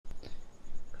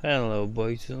Hello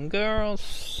boys and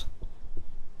girls,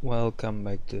 welcome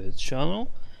back to the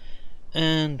channel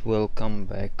and welcome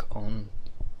back on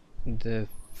the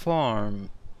farm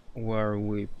where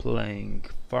we're playing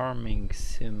Farming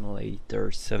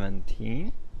Simulator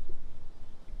 17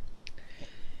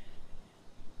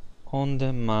 on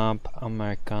the map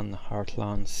American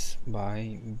Heartlands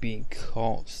by Big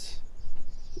House.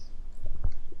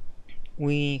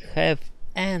 We have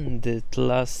ended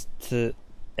last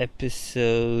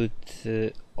episode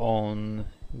on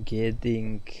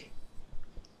getting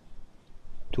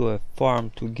to a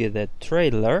farm to get a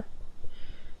trailer,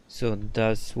 so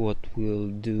that's what we'll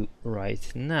do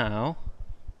right now.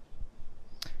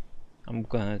 I'm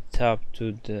gonna tap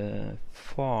to the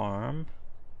farm.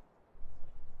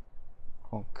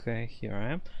 Okay, here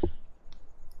I am,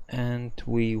 and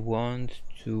we want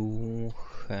to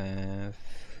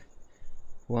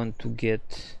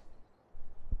get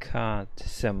cat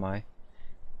semi,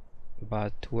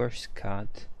 but where's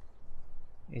cat?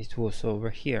 It was over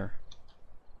here.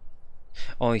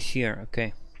 Oh, it's here,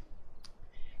 okay,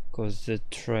 because the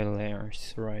trailer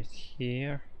is right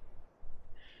here.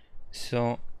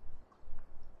 So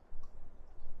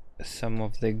some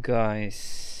of the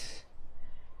guys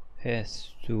has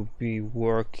to be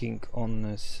working on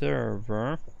the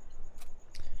server,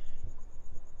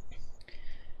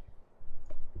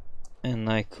 and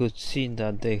I could see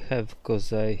that they have,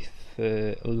 because I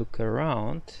look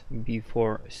around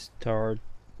before I started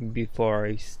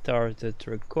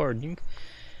recording,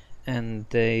 and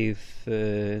they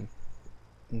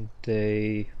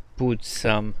put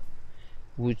some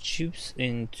wood chips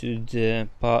into the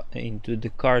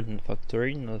carton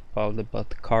factory, not powder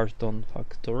but carton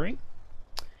factory.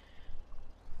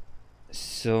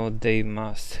 So they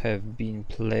must have been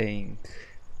playing.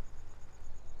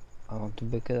 I want to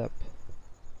back it up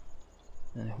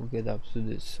and hook it up to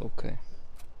this. Okay,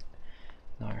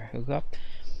 now I hook up.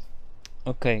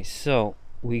 Okay, so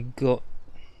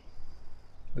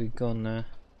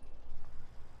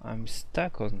I'm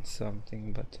stuck on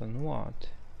something, but on what?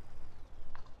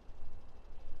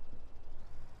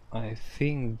 I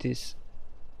think this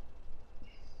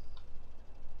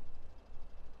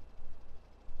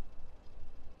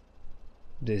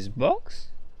box?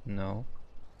 No.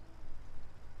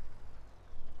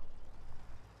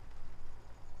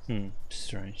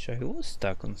 Strange. I was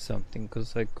stuck on something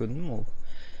because I couldn't move.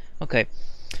 Okay,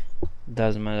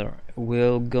 doesn't matter.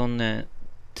 We're gonna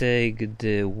take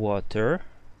the water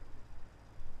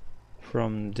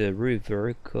from the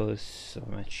river because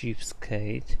I'm a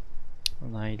cheapskate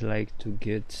and I like to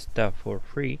get stuff for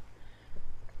free.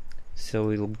 So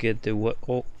we'll get the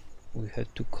oh, we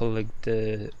have to collect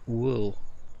the wool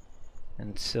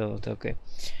and sell it. Okay,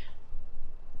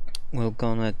 we're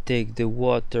gonna take the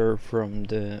water from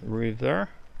the river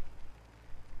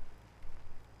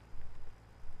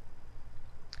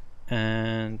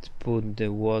and put the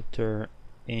water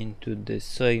into the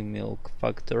soy milk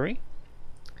factory,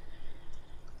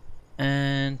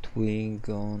 and we're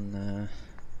gonna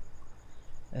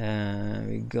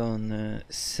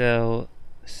sell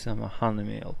some honey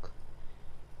milk,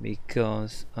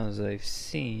 because as I've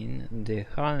seen, the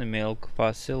honey milk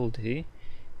facility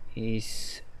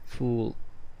is full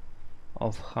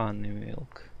of honey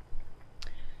milk,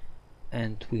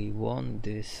 and we want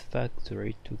this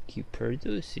factory to keep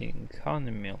producing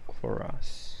honey milk for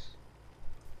us.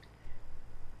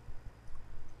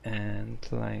 And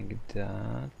like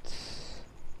that,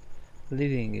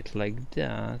 leaving it like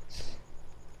that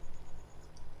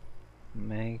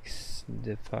makes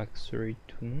the factory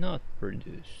to not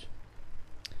produce,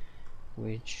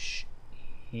 which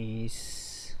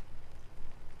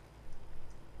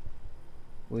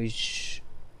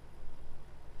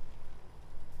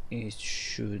it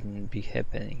shouldn't be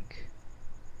happening.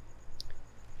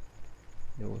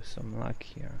 There was some luck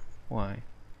here. Why?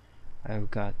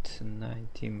 I've got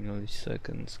 90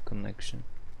 milliseconds connection.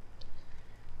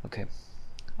 Okay,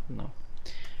 no.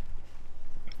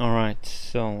 Alright,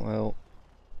 so I'll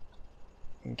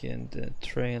get the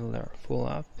trailer full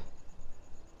up.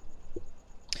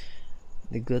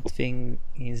 The good thing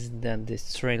is that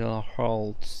this trailer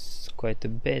holds quite a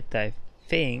bit. I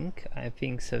think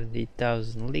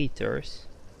 70,000 liters,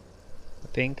 I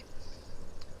think,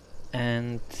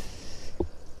 and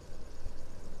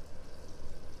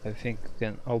I think we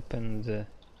can open the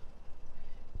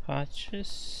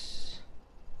hatches.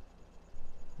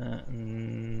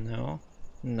 No,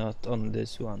 not on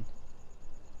this one.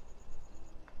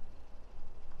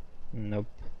 Nope.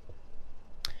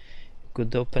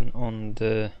 Could open on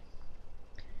the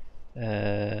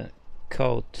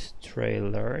coat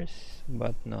trailers,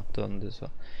 but not on this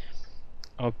one.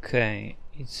 Okay,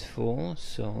 it's full,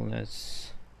 so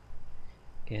let's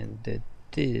get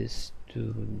this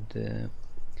to the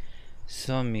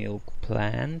sawmill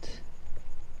plant.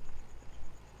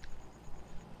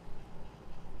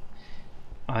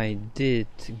 I did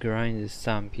grind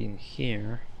something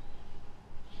here.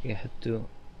 You had to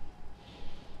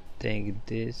take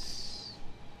this.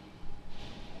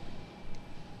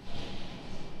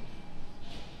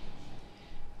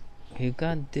 You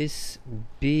got this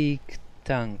big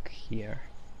tank here,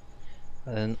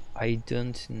 and I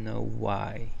don't know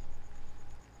why.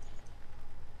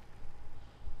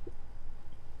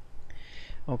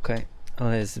 Okay,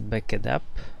 let's back it up.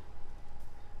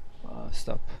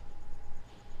 Stop.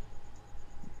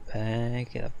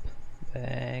 Back it up.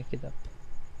 Back it up.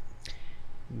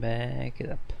 Back it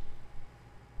up.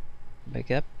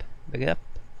 Back up. Back up.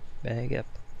 Back up.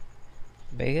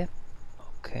 Back up.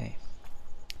 Okay.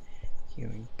 Here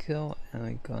we go, and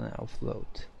we're gonna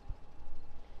offload.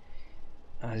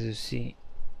 As you see,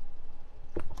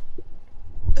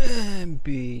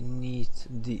 beneath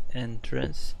the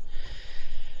entrance,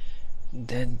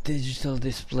 the digital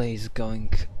display is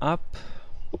going up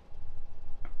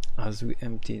as we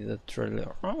empty the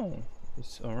trailer. Oh,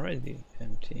 it's already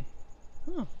empty.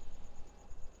 Oh,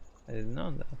 I didn't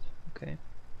know that. Okay.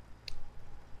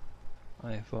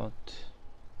 I thought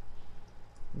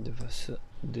this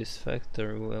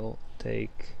factory will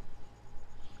take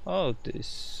all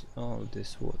this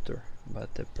water,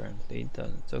 but apparently it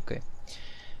doesn't. Okay.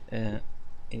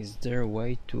 Is there a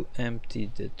way to empty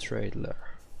the trailer?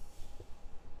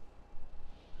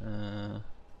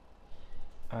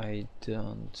 I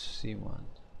don't see one.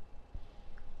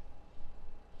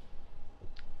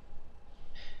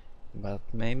 But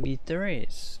maybe there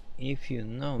is. If you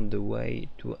know the way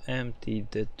to empty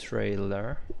the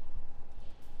trailer,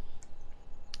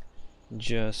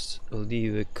 just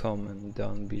leave a comment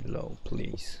down below,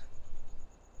 please.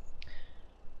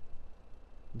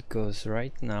 Because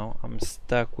right now I'm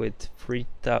stuck with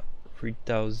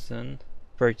 39,000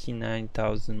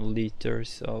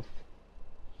 liters of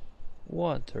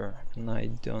water, and I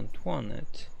don't want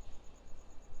it.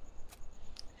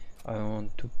 I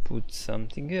want to put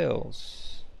something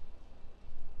else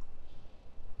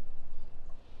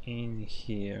in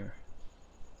here,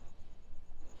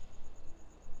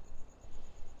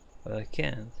 but I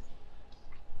can't.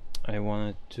 I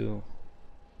wanted to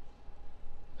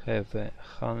have a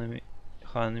honey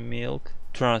milk,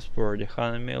 transport the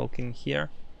honey milk in here.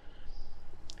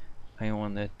 I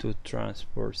wanted to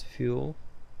transport fuel.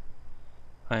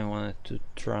 I wanted to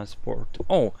transport,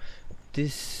 oh,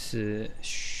 this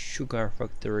sugar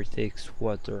factory takes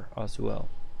water as well,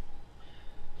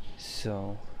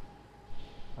 so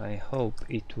I hope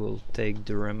it will take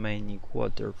the remaining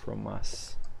water from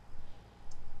us.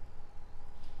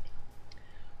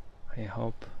 I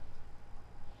hope.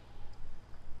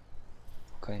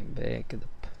 Okay, back it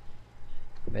up,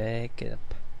 back it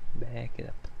up, back it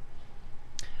up,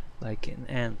 like an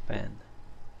ant-pan.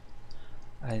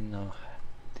 I know.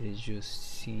 Did you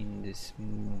seen this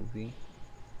movie?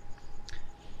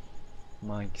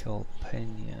 Michael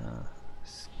Pena,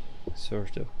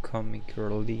 sort of comic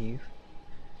relief.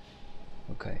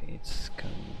 Okay, it's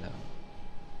coming down.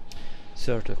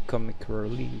 Sort of comic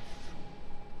relief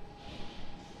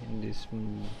in this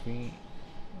movie.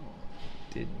 Oh,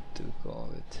 didn't do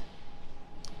all it.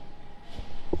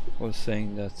 Was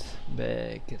saying that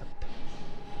back it up.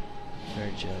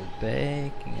 We're just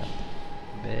backing up.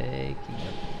 Backing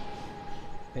up,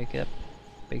 back up,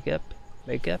 back up,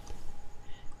 back up,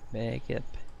 back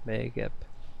up, back up.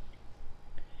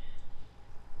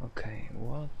 Okay,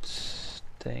 what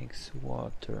takes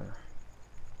water?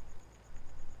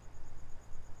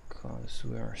 Cause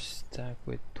we are stuck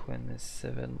with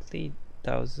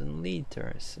 27,000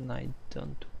 liters, and I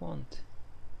don't want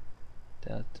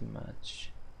that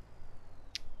much.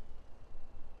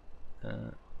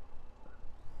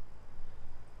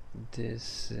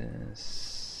 This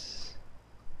is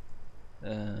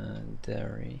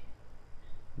dairy.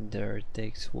 Dairy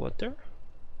takes water.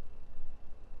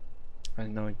 I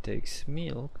know it takes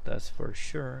milk, that's for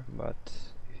sure, but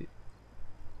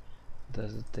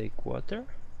does it take water?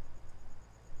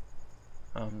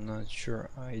 I'm not sure.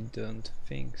 I don't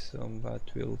think so,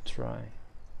 but we'll try.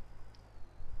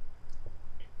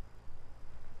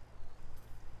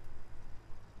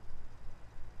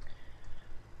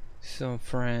 So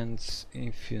friends,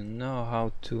 if you know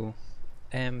how to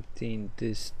empty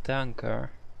this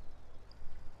tanker,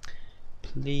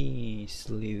 please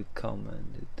leave a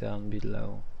comment down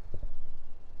below,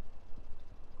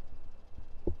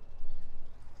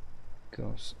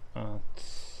 because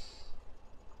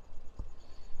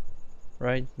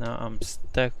Right now I'm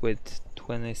stuck with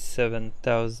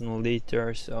 27,000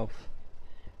 liters of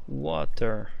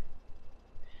water,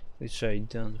 which I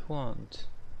don't want.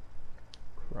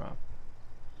 Crap.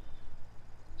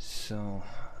 So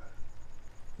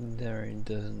there, it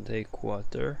doesn't take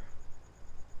water.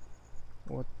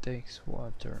 What takes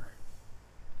water?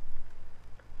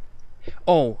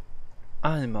 Oh,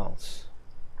 animals.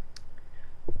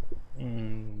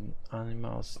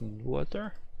 Animals need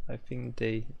water. I think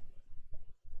they...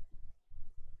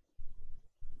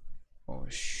 Oh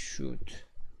shoot.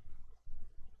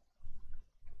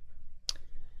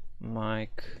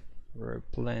 Mike,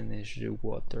 replenish the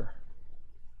water.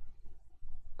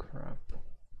 Crap.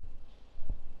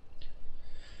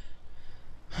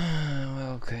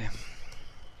 Well, okay.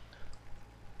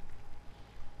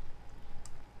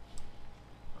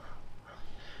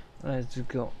 Let's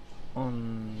go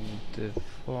on the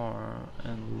farm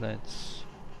and let's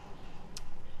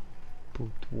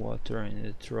put water in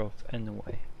the trough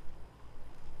anyway.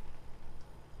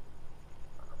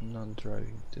 I'm not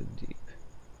driving too deep.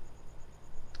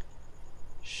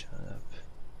 Shut up.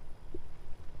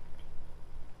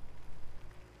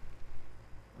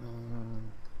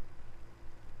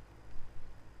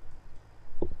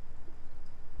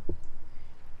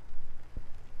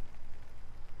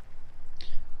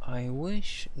 I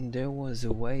wish there was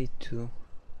a way to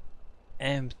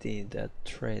empty that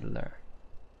trailer,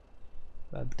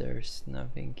 but there's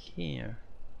nothing here.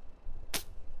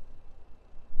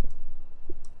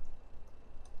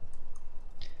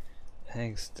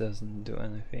 X doesn't do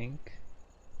anything.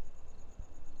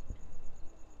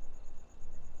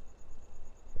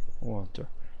 Water.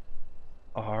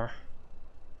 R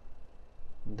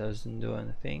doesn't do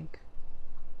anything.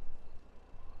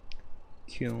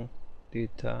 Q,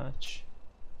 detach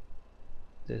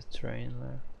the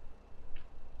trailer.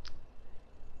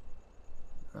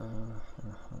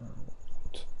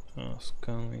 What else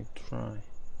can we try?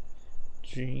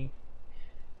 G,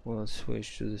 we'll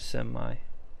switch to the semi.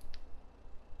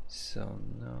 So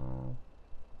no.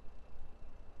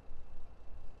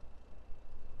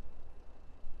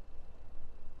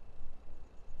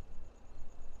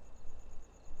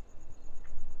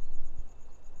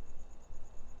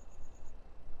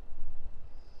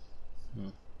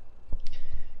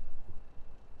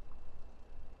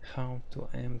 How to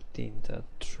empty that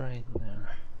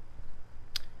trailer?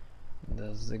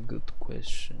 That's a good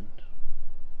question.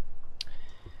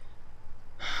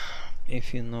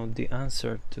 If you know the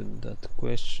answer to that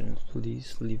question,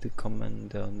 please leave a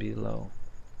comment down below.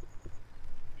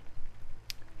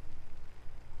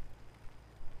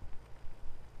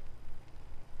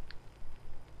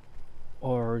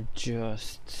 Or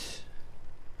just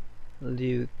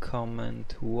leave a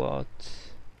comment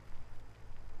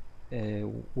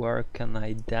where can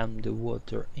I dump the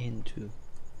water into?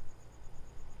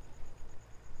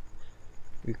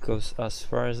 Because as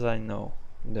far as I know,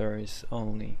 there is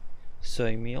only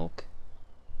soy milk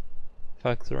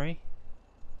factory,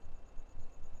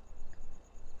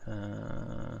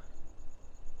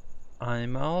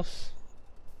 animals,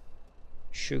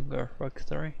 sugar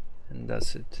factory, and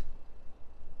that's it.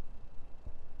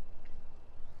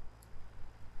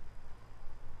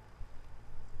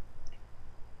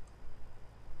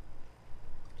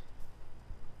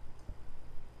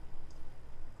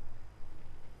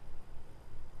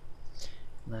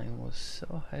 And I was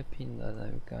so happy that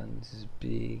I've got this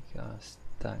big ass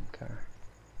tanker.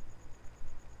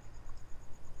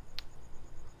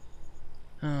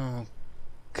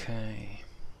 Okay,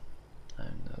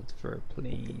 I'm not very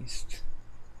pleased.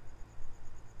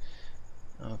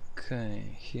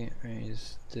 Okay, here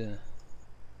is the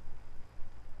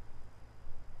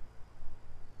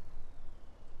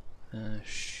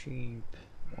sheep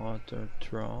water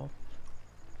trough.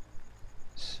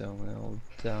 So we'll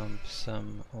dump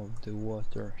some of the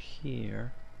water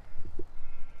here.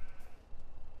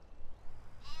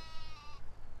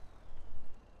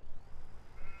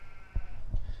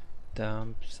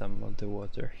 Dump some of the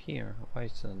water here. Why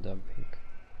it's not dumping?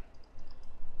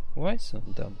 Why it's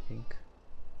not dumping?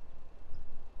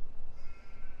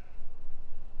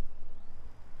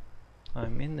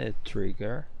 I'm in the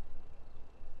trigger.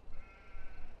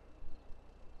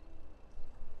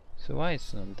 So why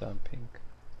it's not dumping?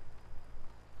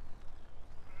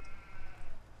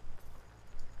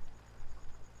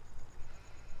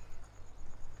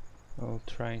 I'll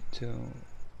try to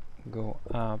go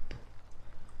up,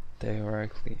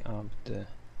 directly up the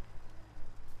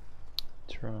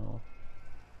trough.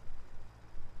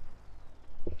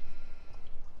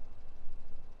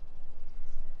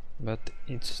 But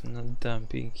it's not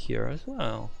dumping here as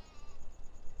well.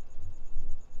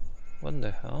 What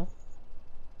the hell?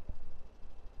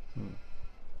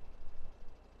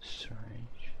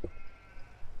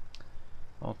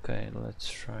 Okay, let's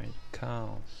try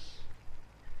cows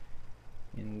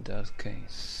in that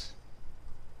case.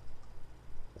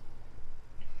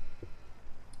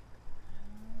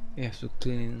 You have to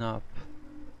clean up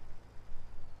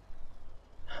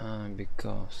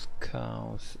because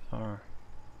cows are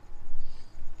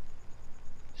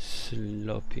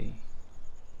sloppy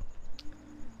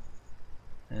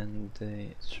and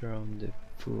they throw the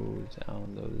food out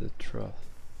of the trough.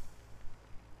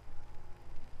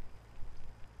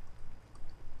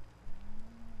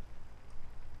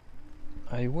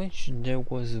 I wish there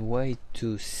was a way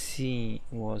to see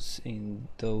what's in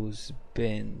those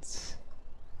bins,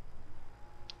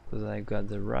 because I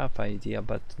got a rough idea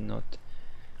but not.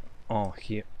 Oh,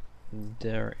 here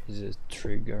there is a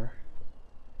trigger.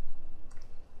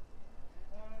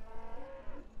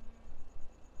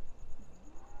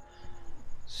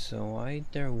 So why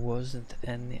there wasn't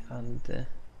any on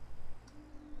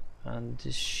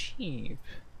the sheep?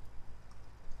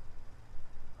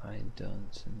 I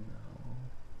don't know.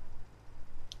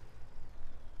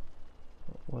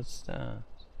 What's that?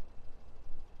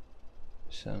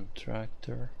 Some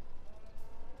tractor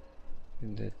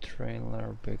with the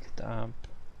trailer backed up.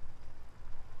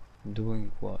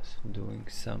 Doing what? Doing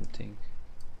something.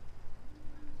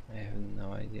 I have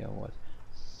no idea what.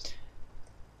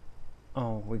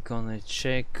 Oh, we're gonna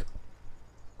check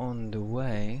on the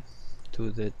way to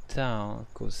the town,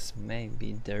 cause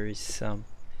maybe there is some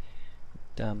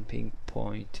dumping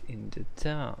point in the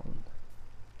town,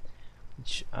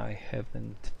 which I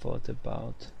haven't thought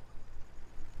about.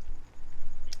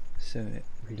 So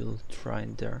we'll try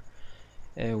there.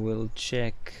 We'll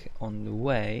check on the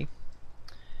way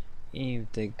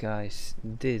if the guys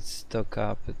did stock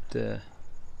up the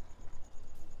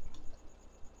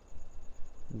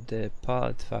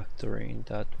pallet factory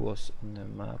that was on the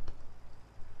map.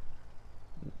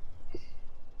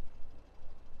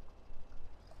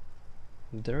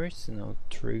 There is no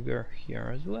trigger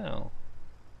here as well.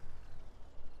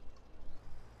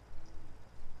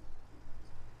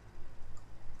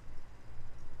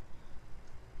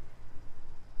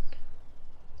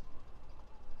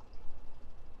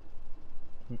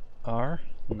 R?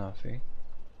 Nothing.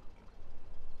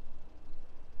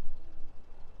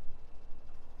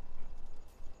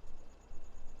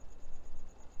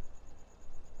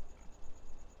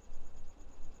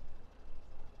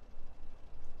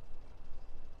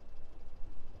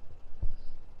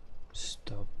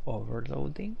 Stop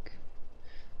overloading?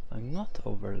 I'm not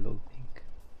overloading.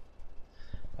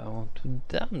 I want to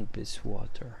dump this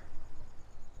water.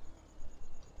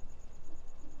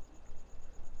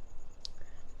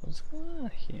 What's going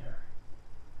on here?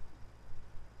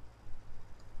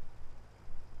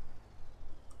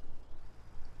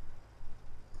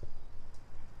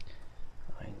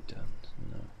 I don't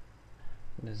know.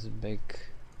 Let's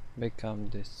back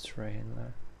up this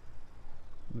trailer.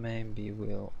 Maybe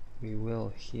we will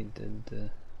hit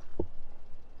the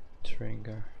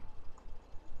trigger.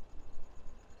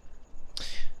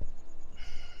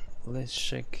 Let's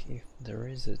check if there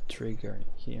is a trigger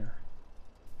here.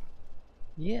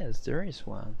 Yes, there is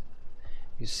one.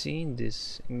 You see in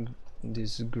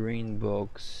this green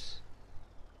box.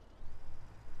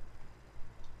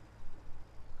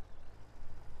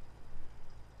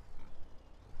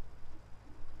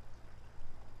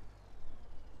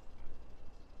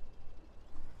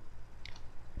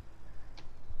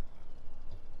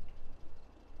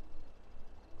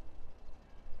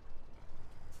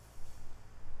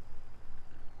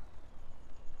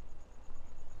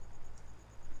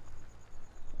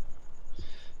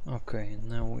 Okay,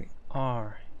 now we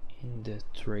are in the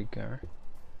trigger,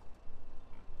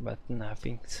 but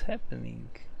nothing's happening.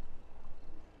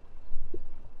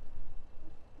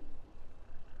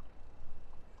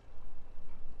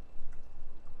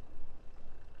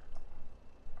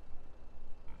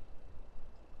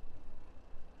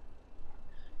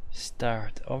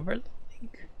 Start overloading?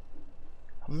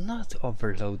 I'm not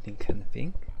overloading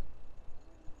anything.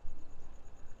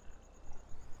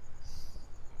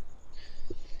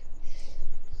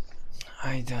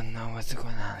 I don't know what's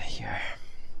going on here.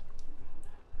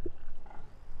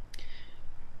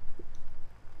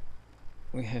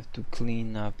 We have to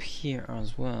clean up here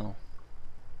as well,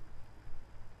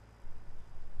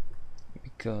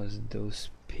 because those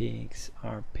pigs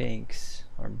are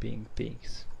being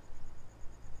pigs.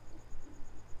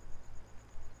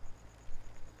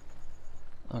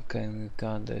 Okay, we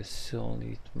got the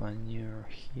solid manure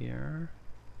here.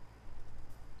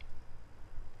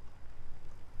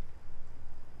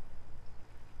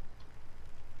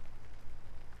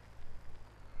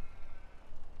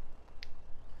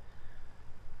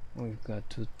 We've got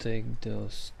to take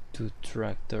those 2 2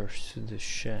 tractors to the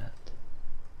shed.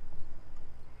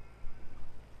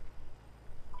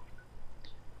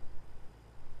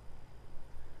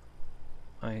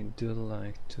 I do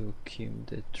like to keep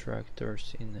the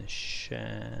tractors in a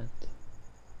shed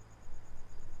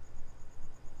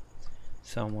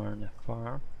somewhere on a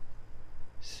farm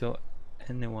so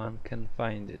anyone can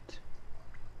find it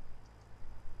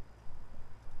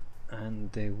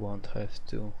and they won't have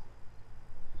to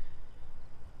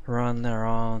run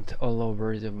around all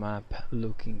over the map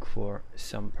looking for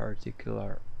some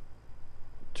particular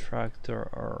tractor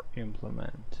or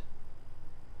implement.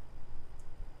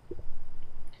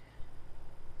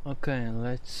 Okay,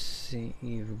 let's see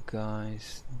if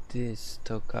guys this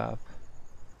stock up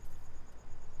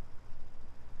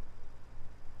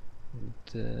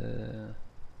the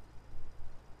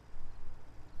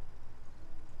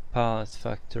pallet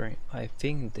factory. I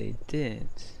think they did.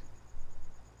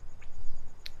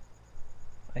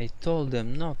 I told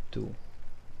them not to.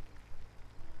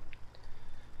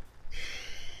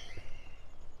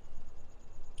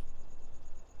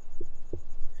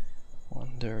 What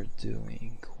they're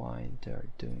doing, why they're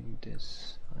doing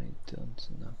this, I don't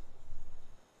know.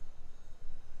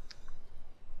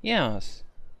 Yes,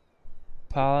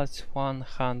 pallets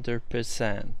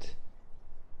 100%.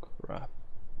 Crap.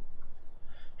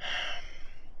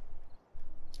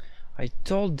 I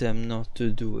told them not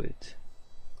to do it.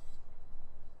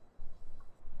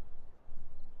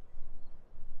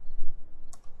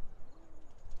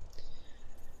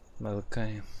 Well,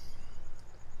 okay.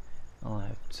 I'll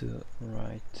have to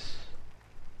write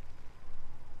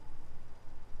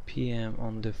PM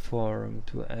on the forum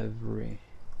to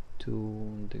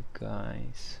the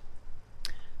guys,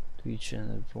 to each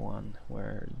and every one,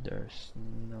 where there's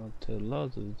not a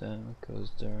lot of them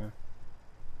because there are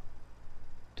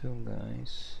 2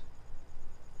 guys.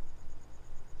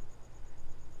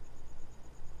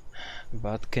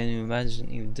 But can you imagine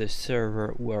if the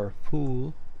server were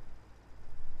full?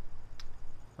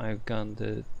 I've got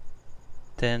the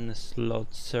 10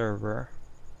 slot server,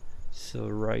 so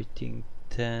writing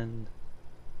 10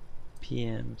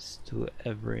 PMs to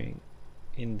every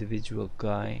individual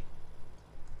guy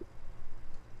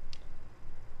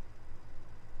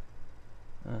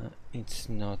it's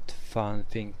not a fun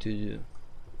thing to do.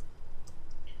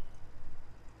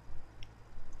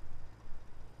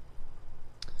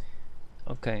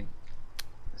 Okay,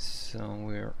 so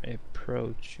we're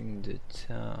approaching the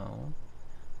town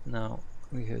now.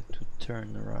 We have to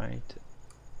turn right.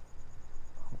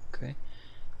 Okay,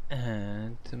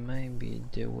 and maybe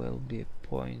there will be a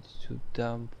point to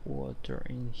dump water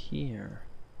in here.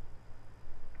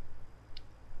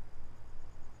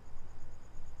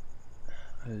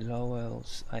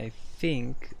 Lowell's, I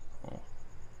think. Oh,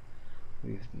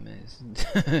 we've missed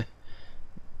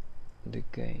the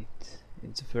gate.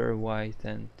 It's very wide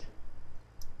and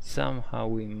somehow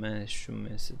we managed to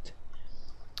miss it.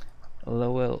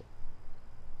 Lowell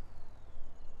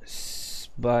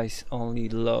buys only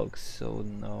logs, so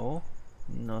no,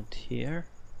 not here.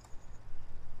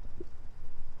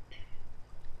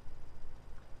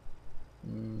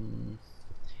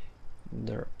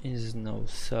 There is no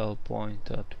sell point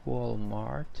at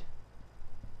Walmart.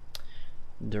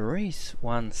 There is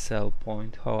one sell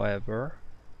point, however,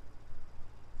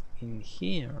 in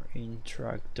here, in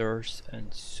tractors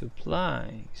and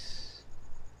supplies.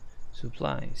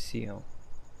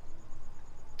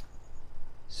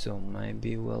 So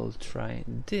maybe we'll try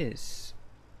this.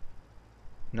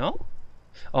 No?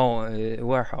 Oh,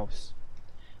 warehouse.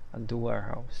 At the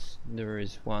warehouse. There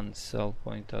is one sell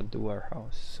point at the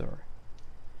warehouse, sorry.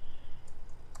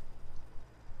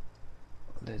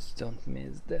 Let's don't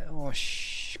miss that. Oh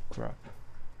crap.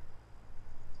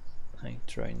 I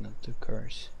try not to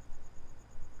curse.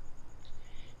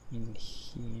 In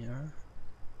here.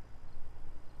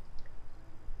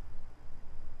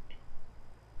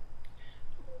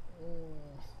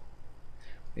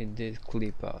 We did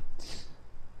clip out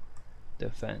the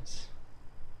fence.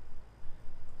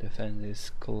 The fence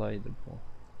is collidable.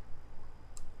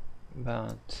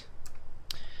 But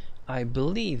I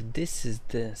believe this is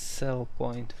the sell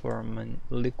point for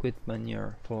liquid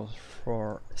manure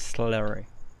for slurry.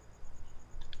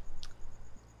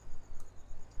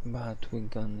 But we're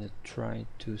gonna try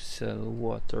to sell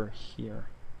water here,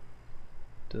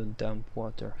 to dump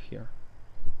water here.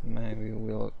 Maybe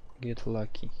we'll get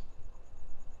lucky.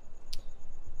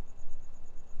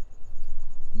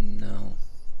 No.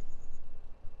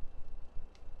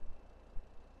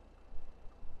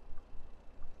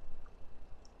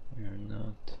 We're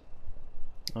not.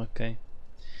 Okay.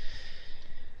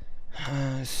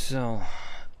 So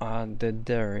at the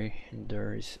dairy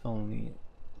there is only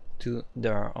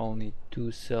there are only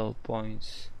 2 sell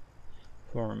points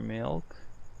for milk.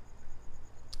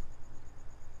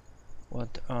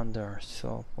 What other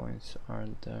sell points are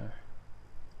there?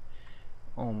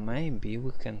 Oh, maybe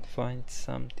we can find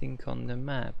something on the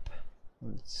map.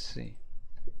 Let's see.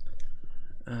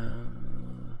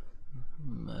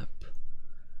 Map.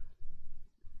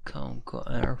 Conco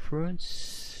air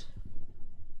fruits.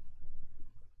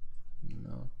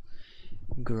 No.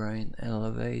 Grain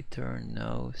elevator,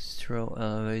 no. Straw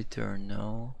elevator,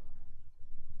 no.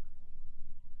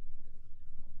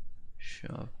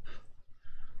 Shop.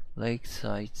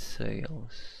 Lakeside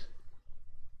sales.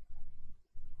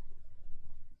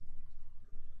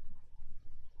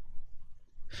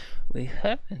 We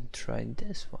haven't tried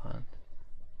this one.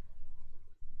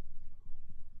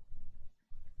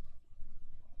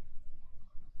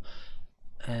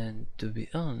 And to be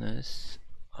honest,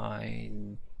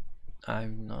 I'm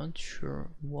not sure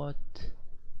what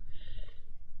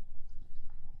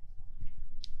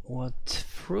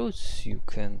fruits you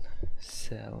can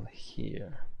sell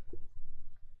here.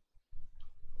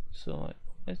 So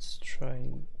let's try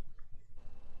it.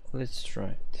 Let's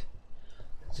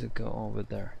go over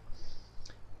there.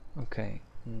 Okay,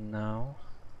 now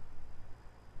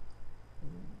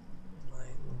I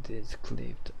did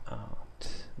clipped out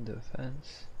the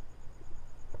fence,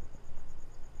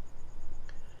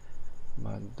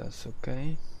 but that's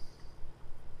okay.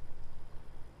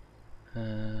 I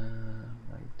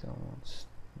don't want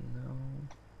no.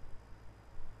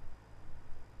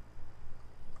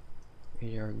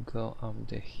 Here, go up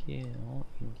the hill.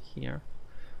 In here,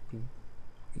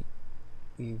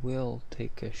 we will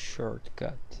take a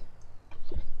shortcut.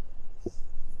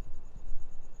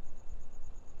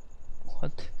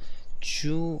 What?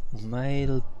 Chew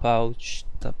male pouch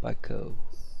tobacco.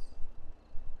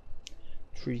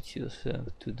 Treat yourself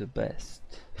to the best.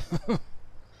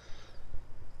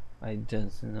 I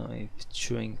don't know if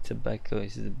chewing tobacco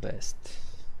is the best.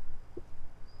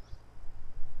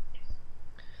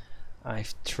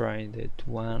 I've tried it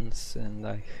once and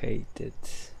I hated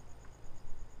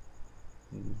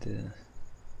the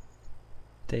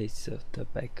taste of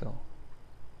tobacco.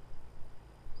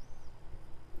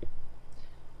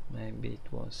 Maybe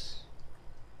it was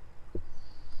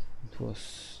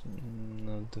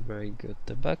not very good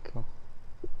tobacco.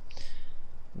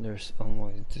 There's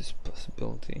always this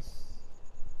possibility.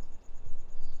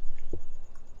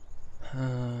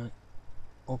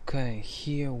 Okay,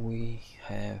 here we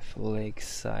have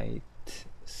lakeside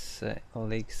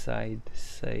sales.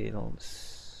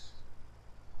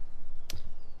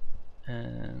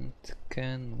 And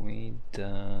can we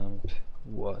dump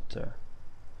water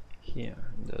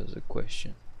here? There's a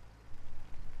question.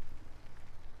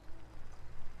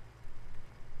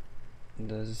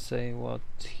 Does it say what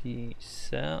he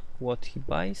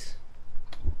buys?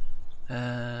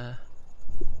 I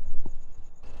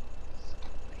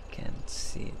can't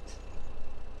see it.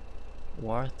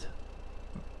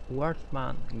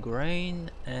 Worthman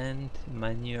grain and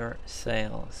manure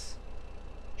sales.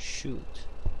 Shoot.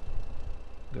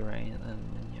 Grain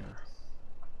and manure.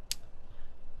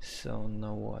 So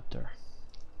no water.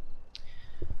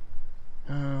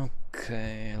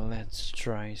 Okay, let's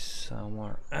try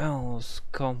somewhere else.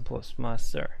 Compost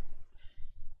master.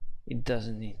 It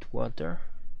doesn't need water.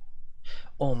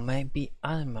 Or maybe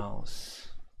animals.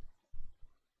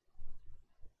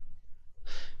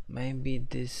 Maybe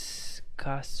this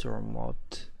castor mod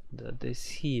that is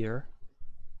here,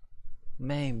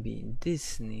 maybe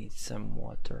this needs some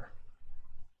water.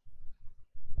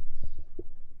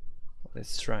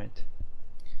 Let's try it.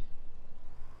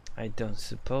 I don't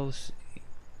suppose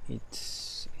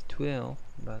it will,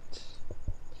 but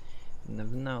you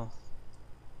never know.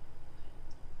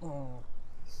 Oh,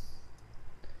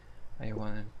 I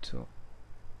wanted to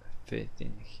fit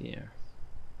in here,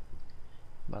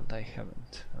 but I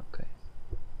haven't. Okay.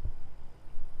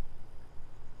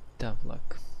 Tough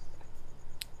luck.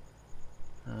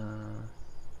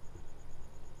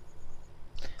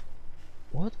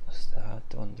 What was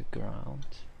that on the ground?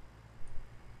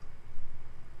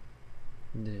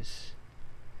 This.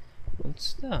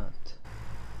 What's that?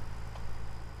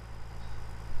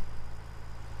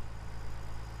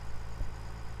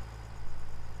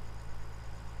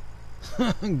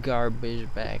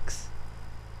 Garbage bags.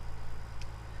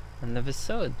 I never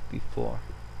saw it before.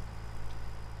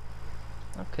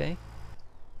 Okay.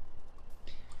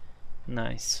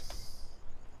 Nice.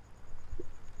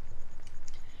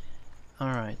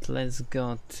 Alright, let's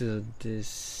go to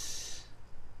this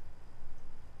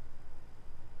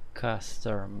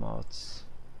caster mods.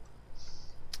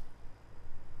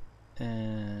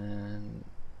 And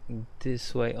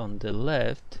this way on the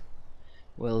left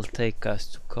will take us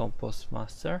to Compost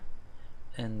Master,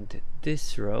 and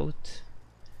this road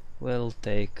will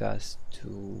take us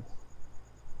to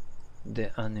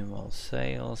the animal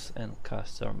sales and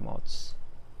custom mods.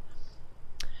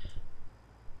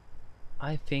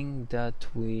 I think that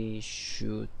we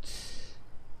should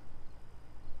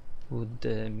put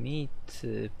the meat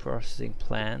processing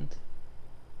plant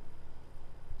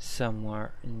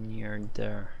somewhere near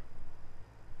there.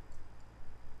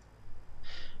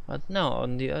 But no,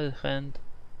 on the other hand,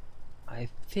 I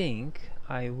think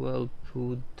I will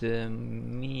put the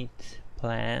meat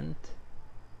plant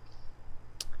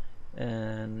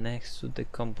next to the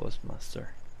compost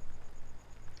master.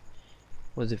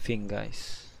 What do you think,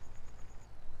 guys?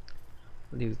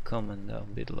 Leave a comment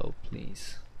down below,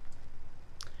 please,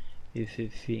 if you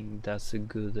think that's a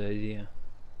good idea.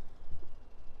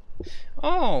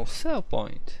 Oh, sell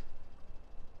point.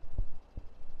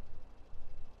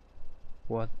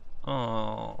 What?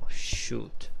 Oh,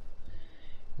 shoot.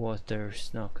 Water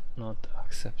is not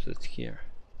accepted here.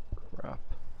 Crap.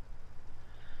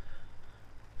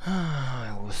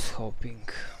 I was hoping.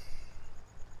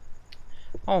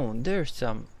 Oh, there's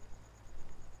some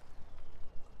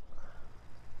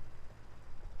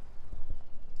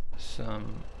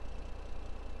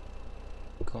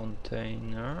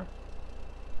container.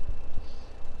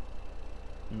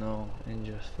 No, it's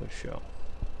just for show.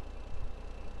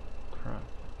 Crap.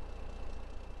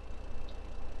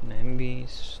 Maybe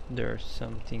there's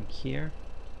something here.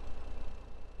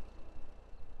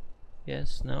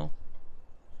 Yes, no.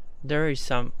 There is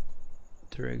some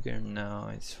trigger now.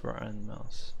 It's for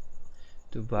animals.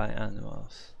 To buy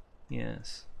animals.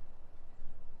 Yes.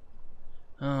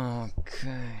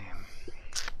 Okay.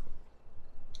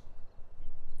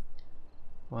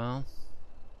 Well.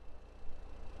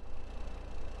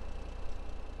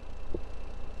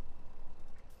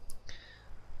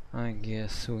 I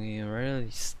guess we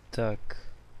really stuck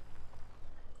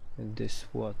with this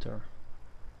water.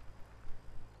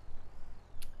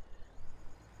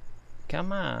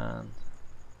 Come on.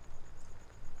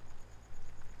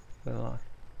 Well,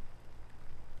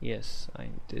 yes, I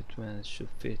did manage to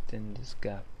fit in this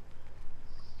gap.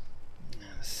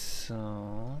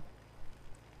 So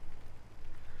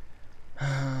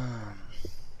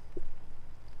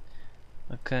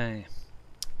okay,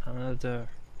 another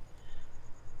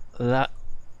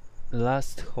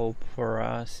last hope for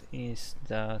us is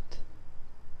that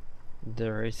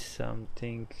there is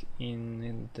something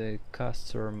in the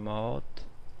caster mod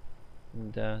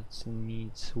that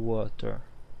needs water,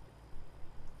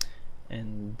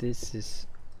 and this is,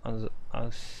 as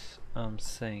I'm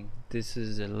saying, this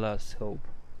is the last hope.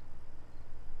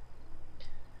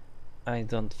 I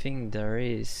don't think there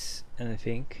is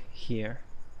anything here,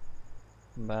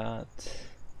 but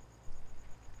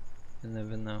you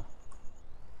never know.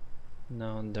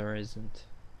 No, there isn't.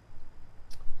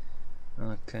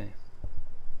 Okay.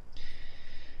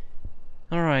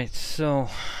 Alright, so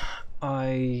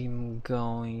I'm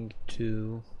going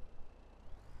to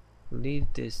leave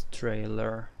this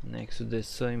trailer next to the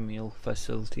soy meal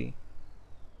facility,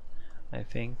 I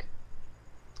think,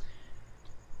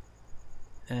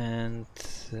 and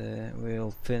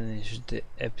we'll finish the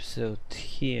episode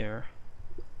here.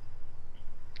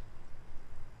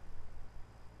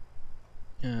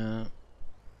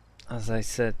 As I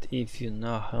said, if you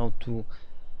know how to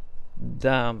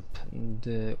dump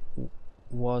the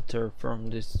water from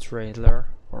this trailer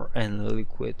or any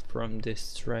liquid from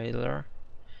this trailer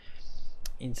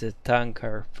in a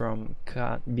tanker from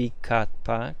big cat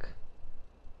pack,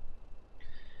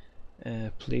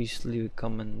 please leave a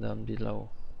comment down below,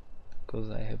 because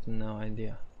I have no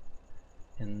idea,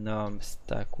 and now I'm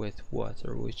stuck with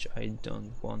water which I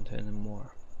don't want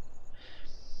anymore.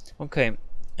 Okay,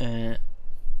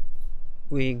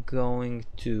 we're going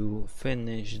to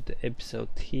finish the episode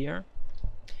here.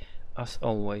 As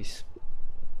always,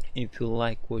 if you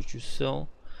like what you saw,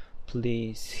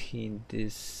 please hit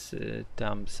this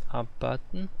thumbs up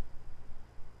button.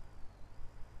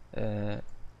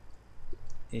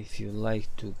 If you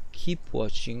like to keep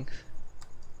watching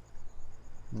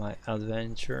my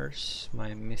adventures,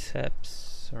 my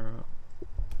mishaps or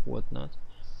whatnot,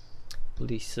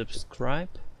 please subscribe.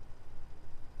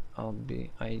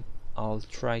 I'll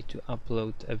try to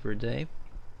upload every day.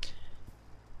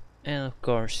 And of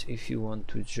course, if you want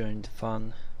to join the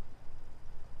fun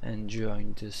and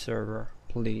join the server,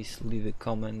 please leave a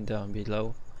comment down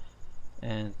below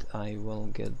and I will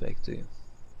get back to you.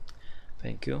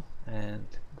 Thank you and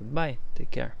goodbye.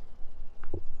 Take care.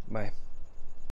 Bye.